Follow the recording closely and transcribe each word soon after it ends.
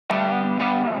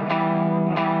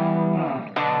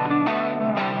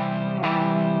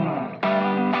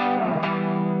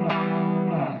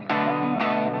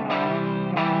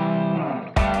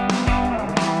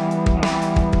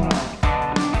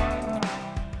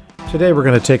Today we're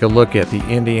going to take a look at the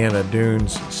Indiana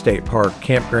Dunes State Park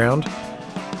Campground.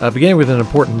 Beginning with an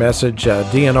important message,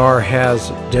 DNR has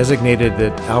designated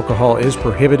that alcohol is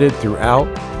prohibited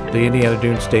throughout the Indiana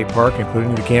Dunes State Park,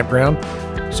 including the campground.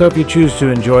 So if you choose to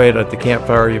enjoy it at the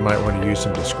campfire, you might want to use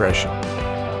some discretion.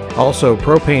 Also,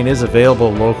 propane is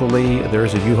available locally.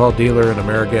 There's a U-Haul dealer and a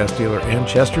AmeriGas dealer in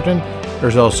Chesterton.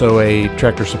 There's also a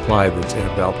Tractor Supply that's in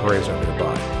Valparaiso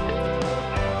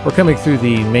nearby. We're coming through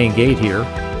the main gate here,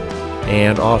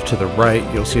 and off to the right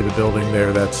you'll see the building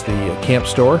there. That's the camp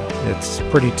store. It's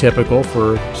pretty typical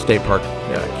for state park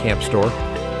camp store.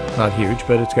 Not huge,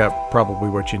 but it's got probably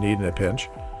what you need in a pinch.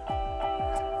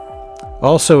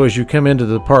 Also, as you come into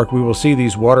the park, we will see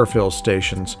these water fill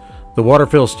stations. The water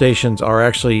fill stations are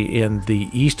actually in the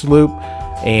east loop,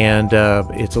 and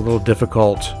it's a little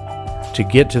difficult to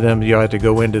get to them. You have to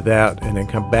go into that and then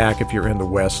come back if you're in the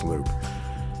west loop.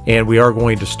 And we are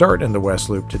going to start in the west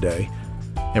loop today,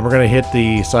 and we're going to hit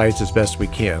the sites as best we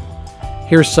can.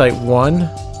 Here's site 1,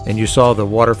 and you saw the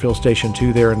water fill station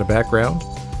 2 there in the background.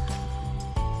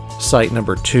 Site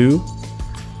number 2.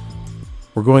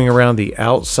 We're going around the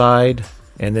outside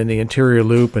and then the interior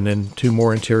loop, and then 2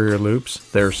 more interior loops.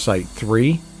 There's site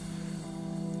 3,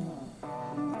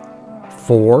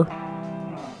 4,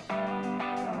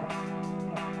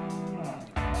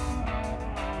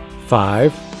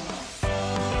 5,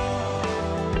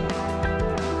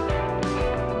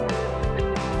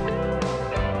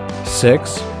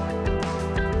 6,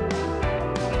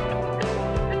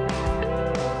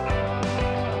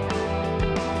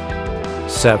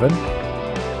 7,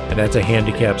 and that's a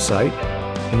handicap site.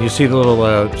 And you see the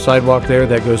little sidewalk there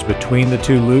that goes between the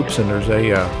 2 loops, and there's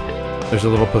a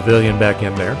little pavilion back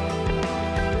in there.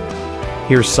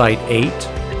 Here's site 8.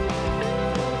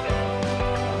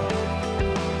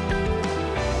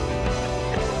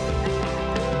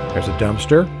 There's a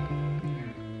dumpster.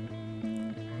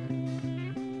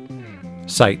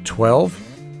 Site 12.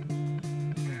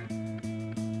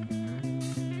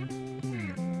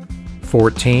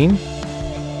 14.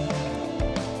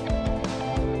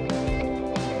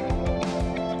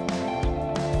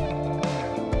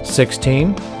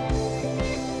 16.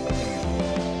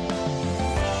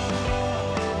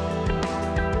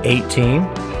 18.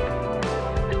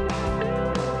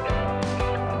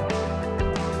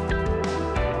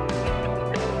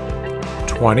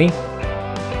 20.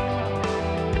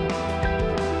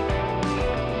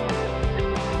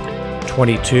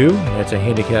 22. That's a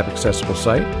handicap accessible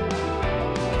site.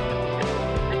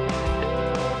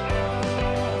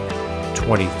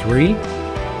 23.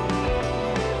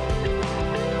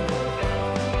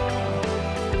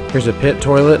 Here's a pit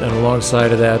toilet, and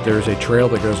alongside of that there's a trail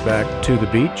that goes back to the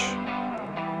beach.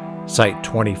 Site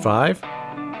 25.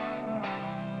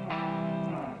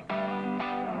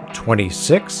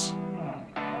 26.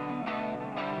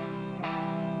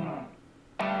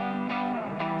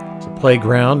 'It's a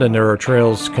playground, and there are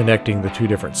trails connecting the 2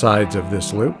 different sides of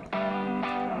this loop.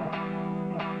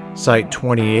 Site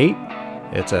 28.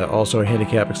 It's also a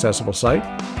handicap accessible site.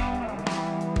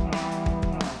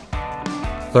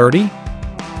 30.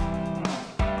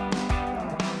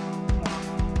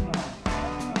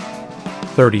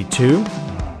 32.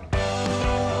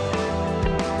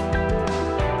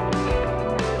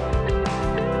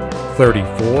 34.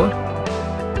 34.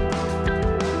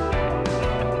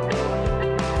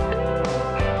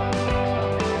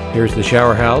 Here's the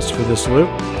shower house for this loop.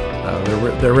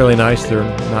 They're really nice. They're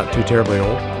not too terribly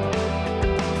old.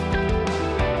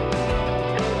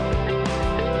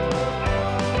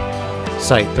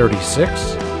 Site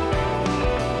 36.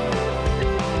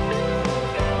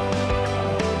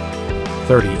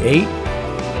 38.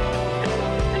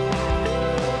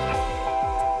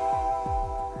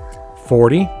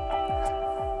 40.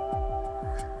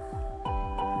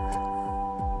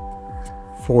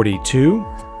 42.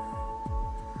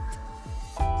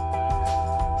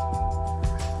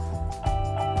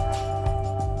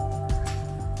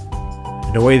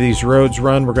 And the way these roads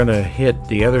run, we're going to hit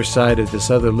the other side of this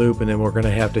other loop, and then we're going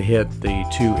to have to hit the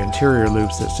 2 interior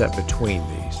loops that set between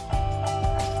these.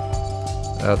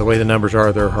 The way the numbers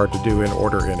are, they're hard to do in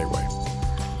order anyway.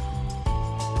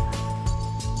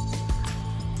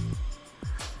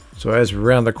 So as we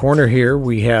round the corner here,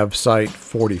 we have site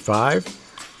 45.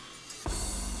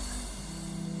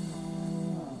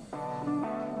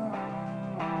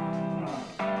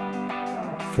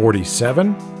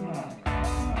 47.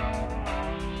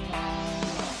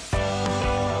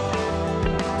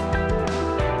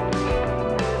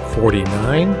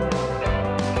 49.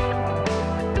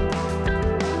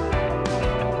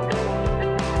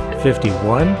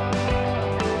 51. 52.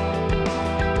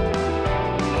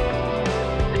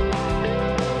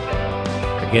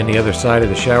 Again, the other side of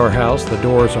the shower house, the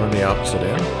doors are on the opposite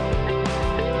end.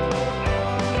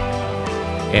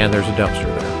 And there's a dumpster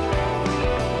there.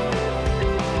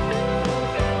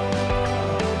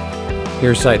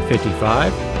 Here's site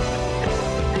 55.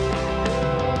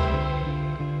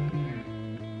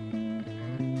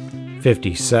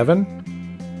 '57.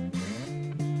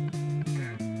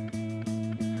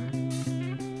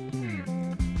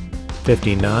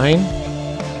 '59.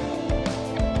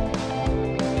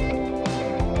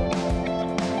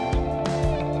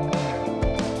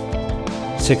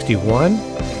 '61.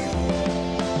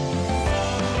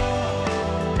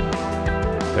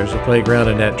 There's a playground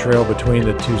and that trail between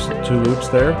the two loops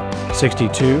there.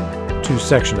 '62, two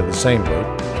sections of the same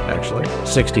loop, actually.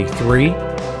 '63,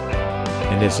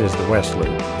 and this is the west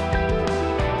loop.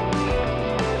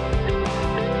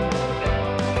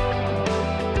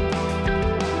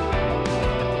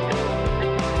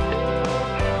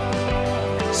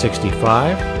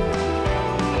 '65,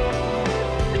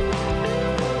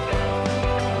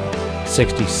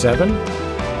 '67,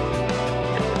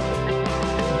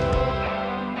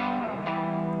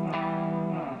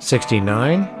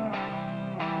 '69,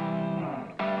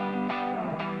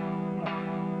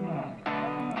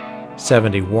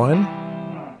 '71,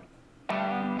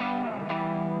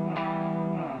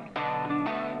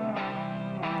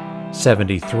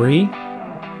 '73,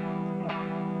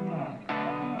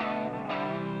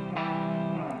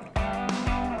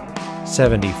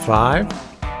 '75,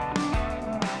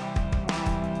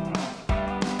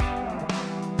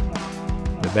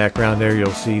 in the background there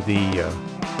you'll see the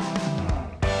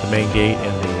main gate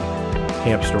and the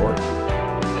camp store.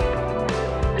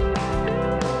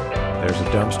 There's a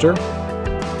dumpster.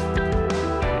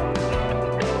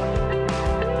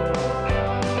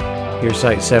 Here's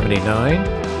site 79.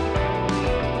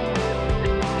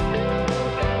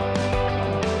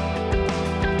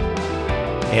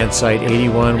 And site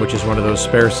 81, which is one of those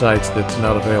spare sites that's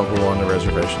not available on the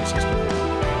reservation system.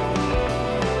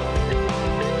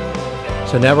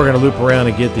 So now we're going to loop around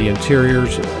and get the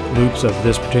interiors loops of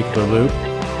this particular loop.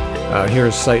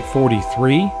 Here's site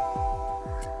 43.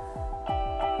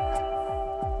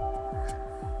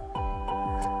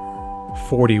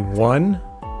 '41.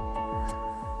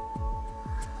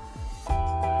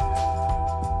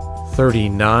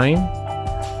 '39.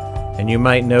 And you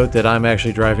might note that I'm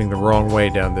actually driving the wrong way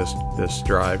down this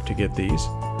drive to get these.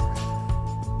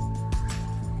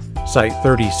 Site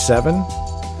 37.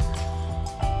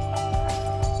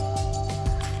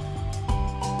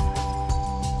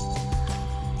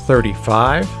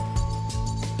 '35.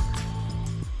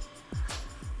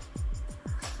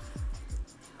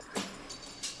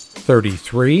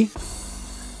 '33.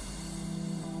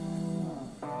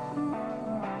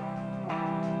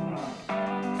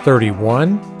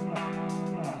 '31.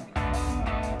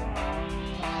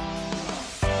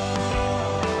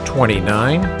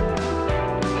 '29.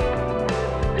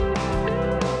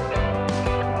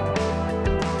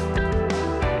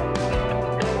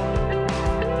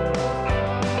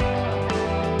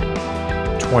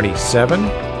 '27.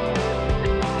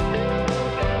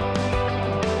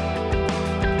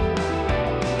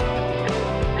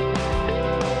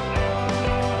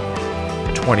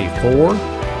 '24.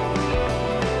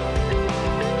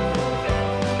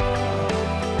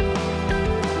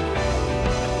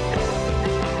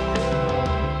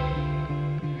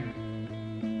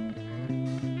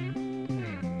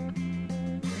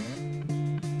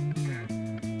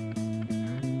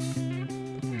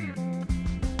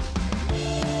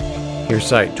 Here's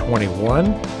site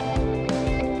 21.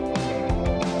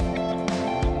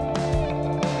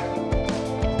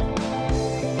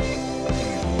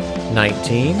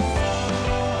 '19.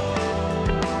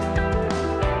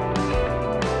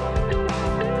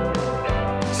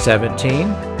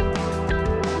 '17.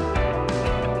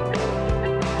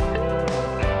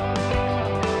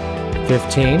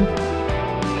 '15.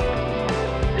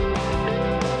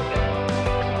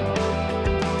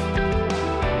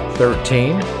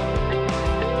 '13.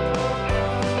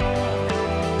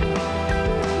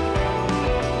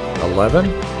 '11.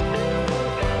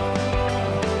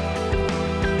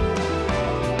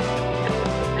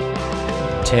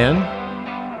 '10.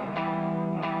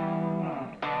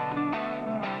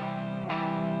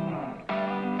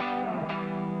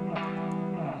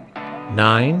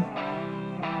 '9.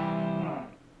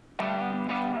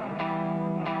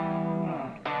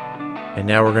 And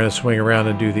now we're going to swing around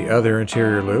and do the other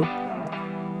interior loop.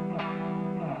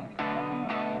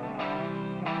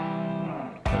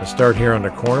 I'm going to start here on the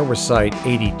corner with site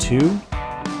 82.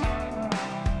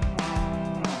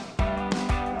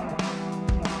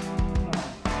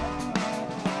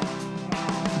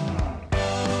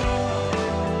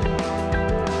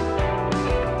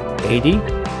 80,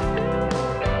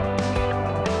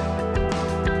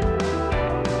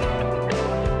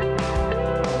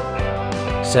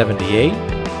 78,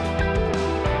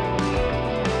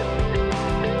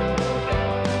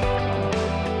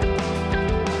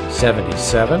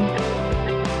 77,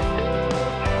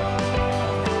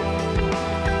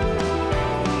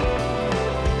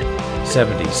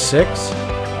 76,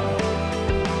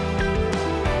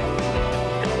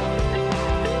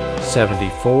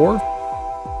 74,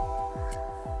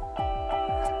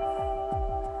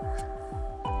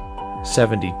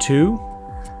 72,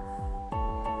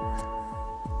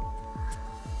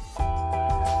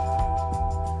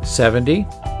 70,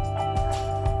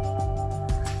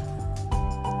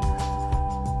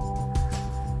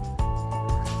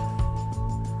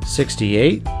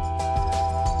 68,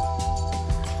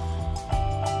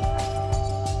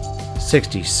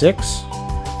 66,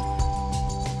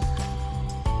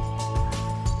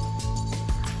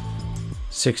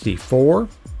 64,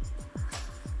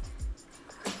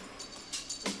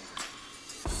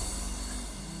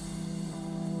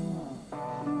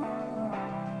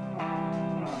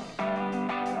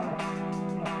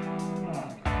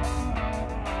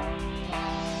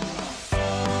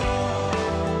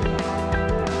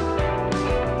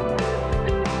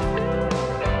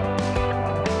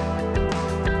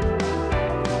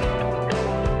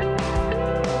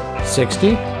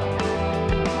 60,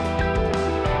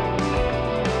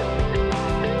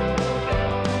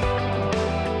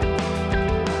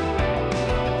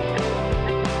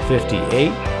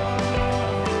 58,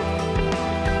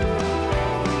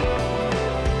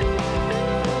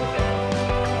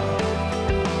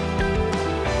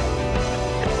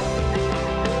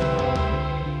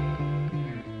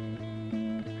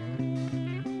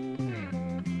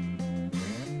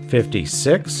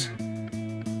 56,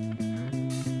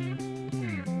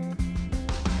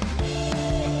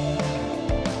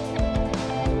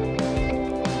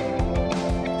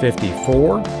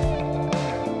 54,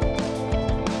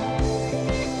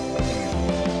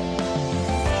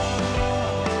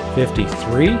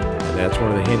 53, and that's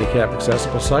one of the handicap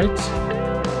accessible sites.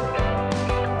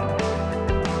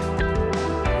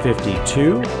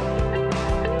 52,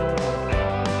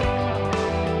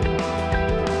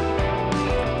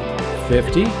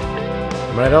 50. You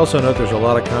might also note there's a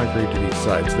lot of concrete to these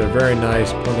sites. They're very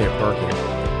nice, plenty of parking.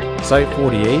 Site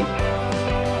 48,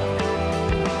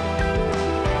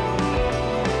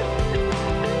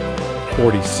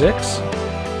 46,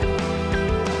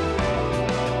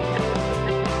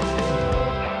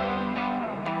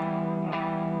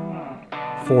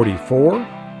 44,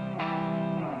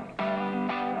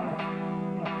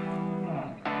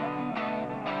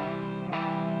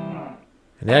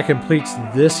 'And that completes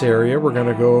this area. We're going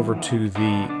to go over to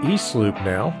the east loop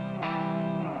now.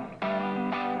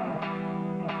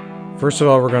 First of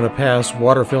all, we're going to pass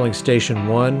water filling station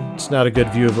 1. It's not a good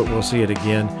view of it. We'll see it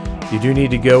again. You do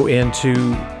need to go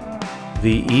into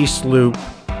the east loop,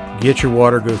 get your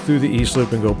water, go through the east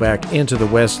loop, and go back into the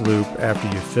west loop after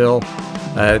you fill.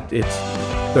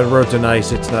 The roads are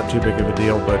nice. It's not too big of a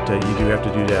deal, but you do have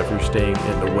to do that if you're staying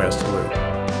in the west loop.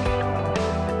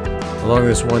 Along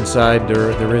this one side,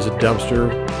 there is a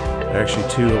dumpster, actually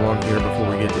two along here before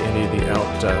we get to any of the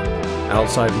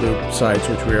outside loop sites,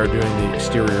 which we are doing the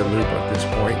exterior loop at this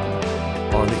point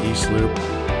on the east loop.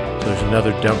 So there's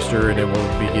another dumpster, and then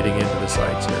we'll be getting into the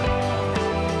sites here.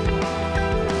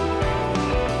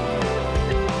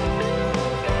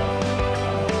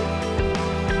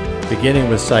 Beginning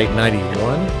with site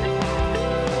 91,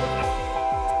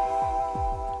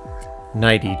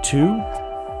 92,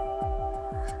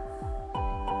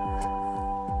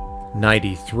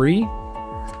 93,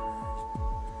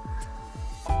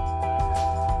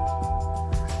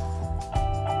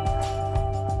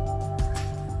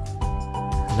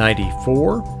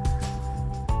 94.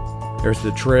 There's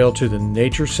the trail to the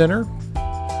Nature Center,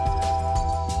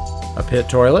 a pit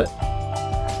toilet,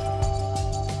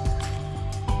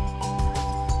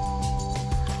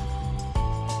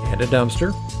 and a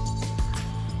dumpster.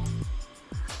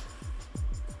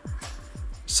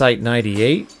 Site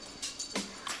 98,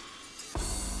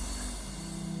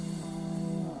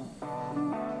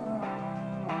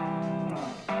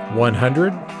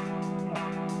 100,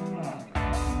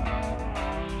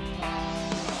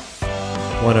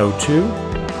 102,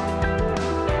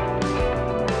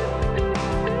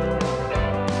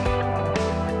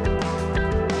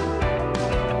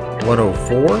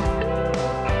 104,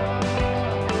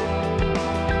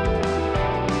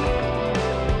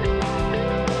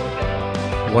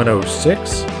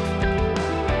 106, 107,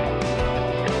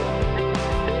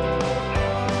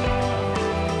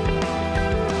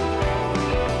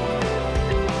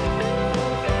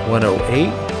 108,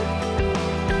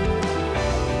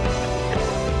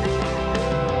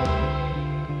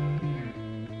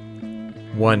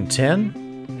 110,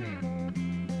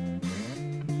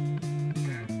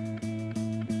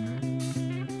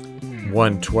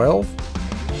 112,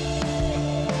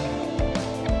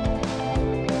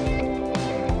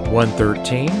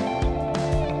 113.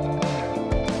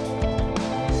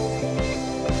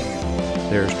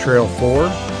 There's Trail 4.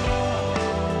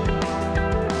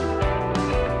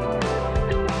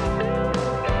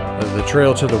 The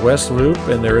trail to the west loop,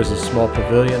 and there is a small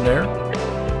pavilion there.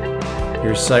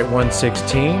 Here's Site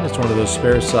 116. It's one of those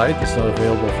spare sites that's not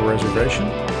available for reservation.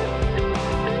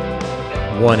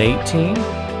 118.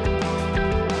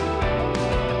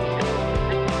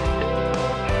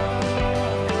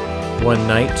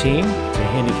 119. It's a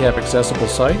handicap accessible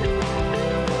site.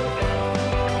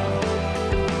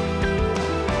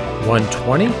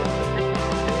 120.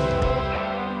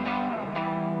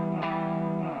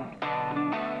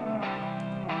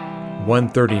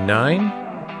 139.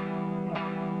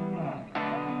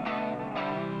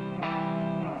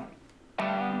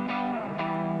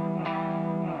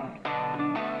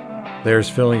 'There's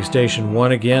filling station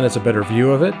 1 again. It's a better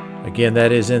view of it. Again,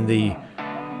 that is in the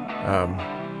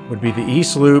would be the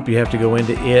east loop. You have to go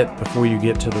into it before you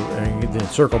get to the, then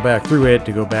circle back through it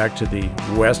to go back to the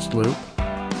west loop.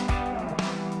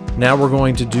 Now we're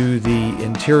going to do the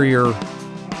interior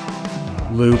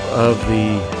loop of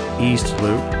the east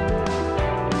loop.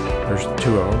 There's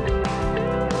 2 of them.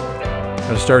 I'm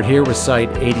going to start here with Site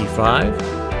 85.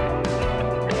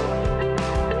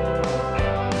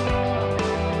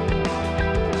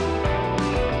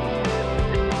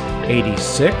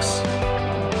 86.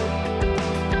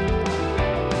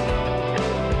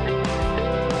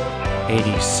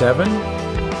 87.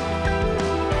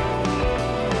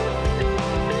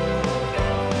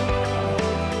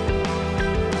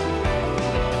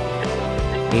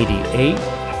 88.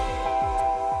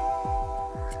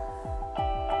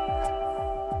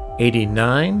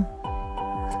 89.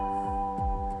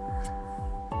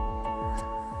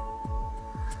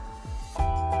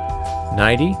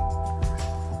 90.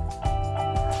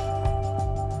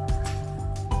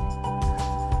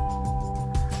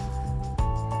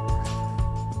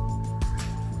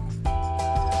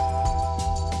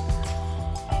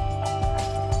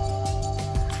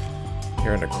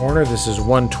 'Here in the corner, this is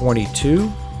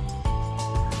 122.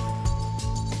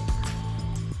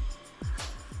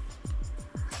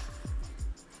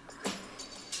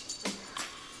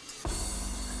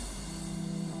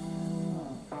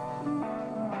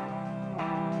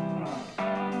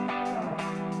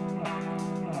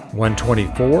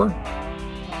 124.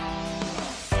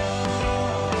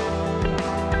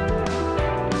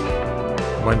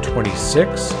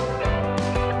 126.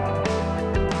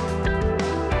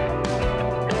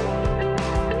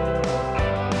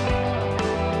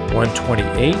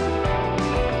 128.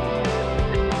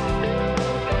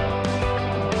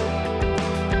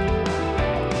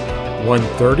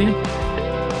 130.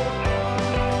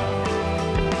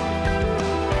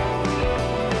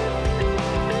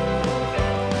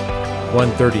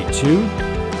 132.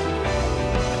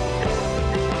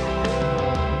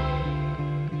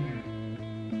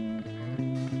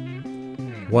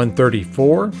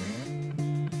 134.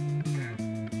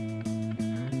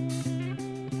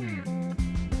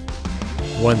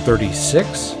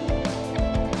 136.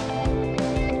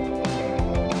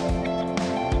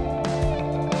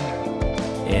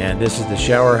 'And this is the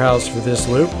shower house for this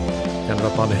loop. Kind of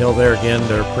up on the hill there again.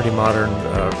 They're pretty modern,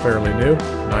 fairly new.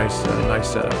 Nice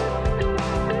setup.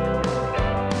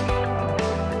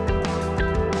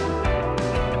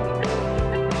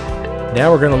 Now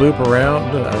we're going to loop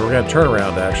around. We're going to turn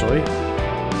around actually,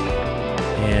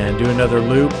 and do another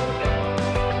loop.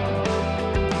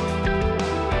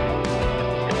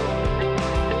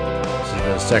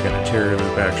 Second interior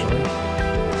loop actually.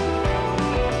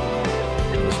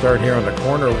 We'll start here on the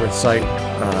corner with Site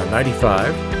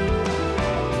 95.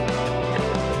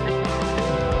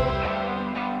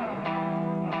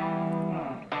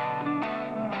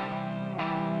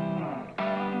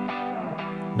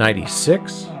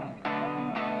 96.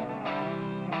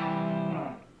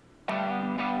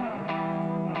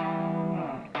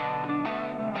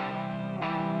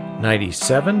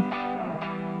 97.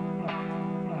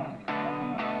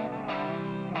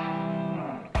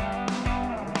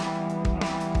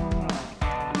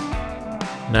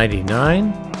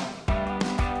 99.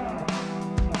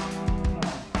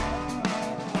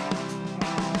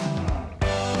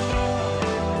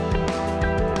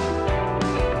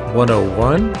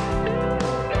 101. 102.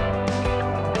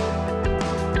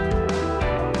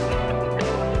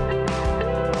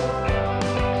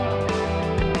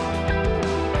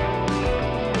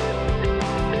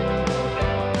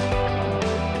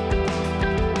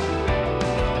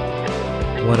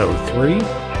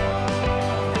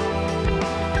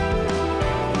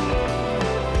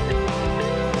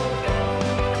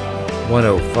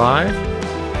 105,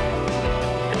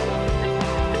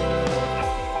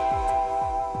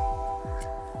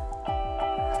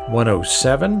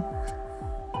 107,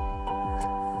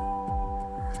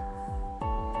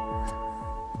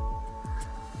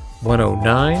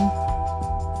 109,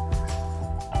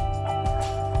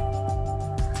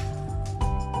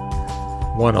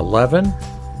 111,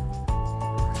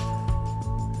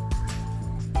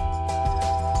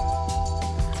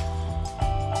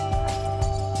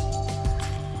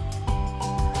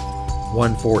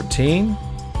 114,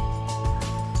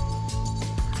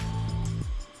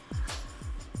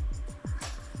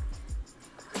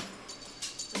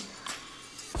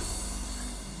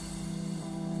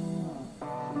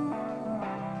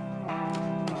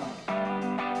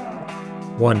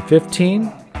 115,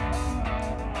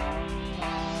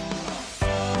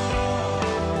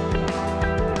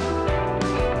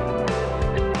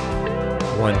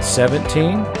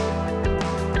 117,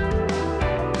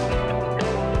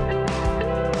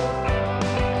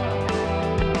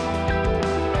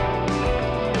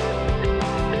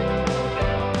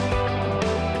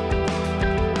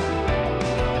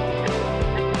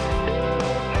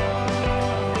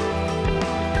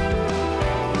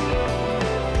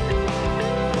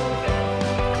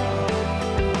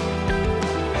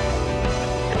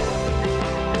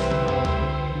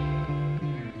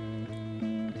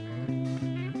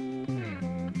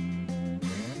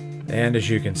 And as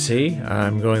you can see,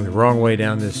 I'm going the wrong way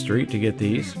down this street to get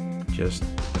these. Just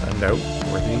a note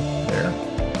worthy there.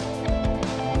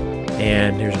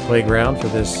 And here's a playground for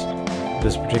this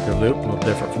particular loop, a little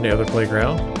different from the other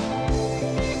playground.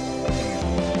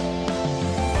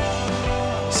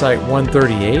 Site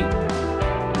 138.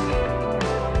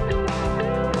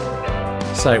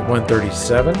 Site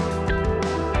 137.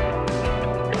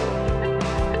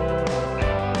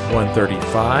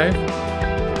 135.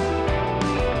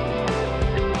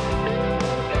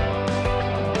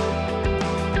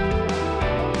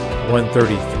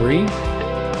 133,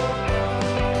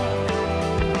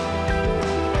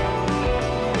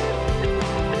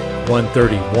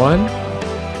 131,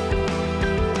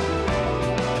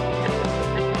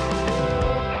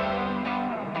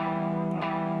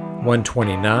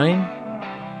 129,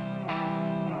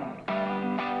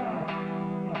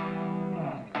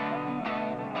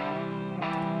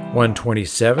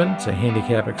 127, it's a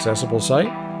handicap accessible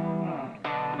site.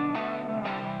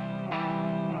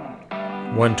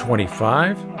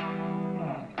 125,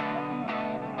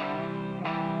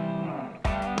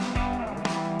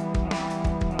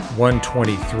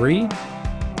 123,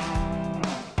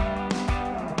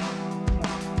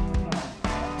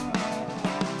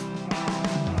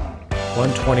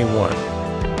 121.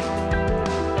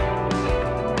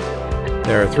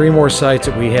 There are 3 more sites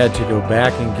that we had to go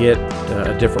back and get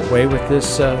a different way with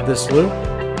this loop.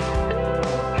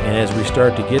 And as we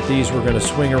start to get these, we're going to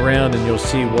swing around and you'll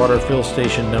see water fill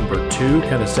station number 2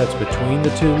 kind of sets between the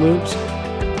 2 loops.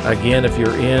 Again, if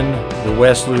you're in the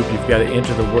west loop, you've got to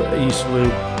enter the east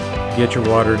loop, get your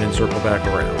water, and then circle back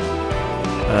around.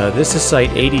 This is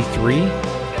site 83.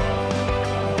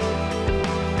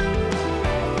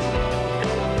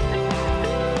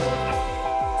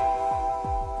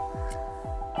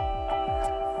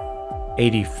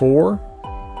 84.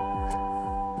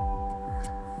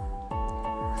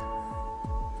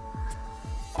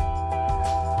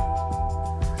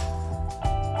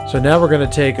 So now we're going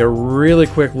to take a really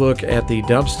quick look at the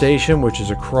dump station, which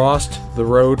is across the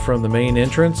road from the main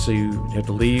entrance. So you have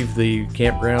to leave the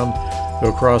campground, go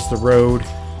across the road,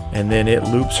 and then it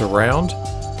loops around.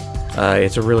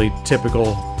 It's a really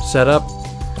typical setup.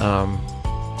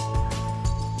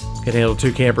 Can handle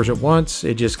 2 campers at once.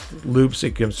 It just loops.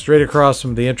 It comes straight across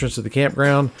from the entrance of the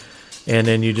campground, and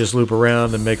then you just loop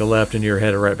around and make a left, and you're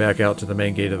headed right back out to the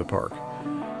main gate of the park.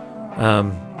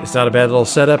 It's not a bad little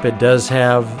setup. It does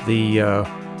have the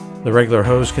regular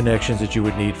hose connections that you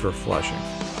would need for flushing.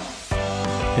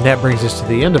 And that brings us to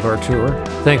the end of our tour.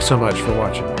 Thanks so much for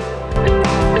watching.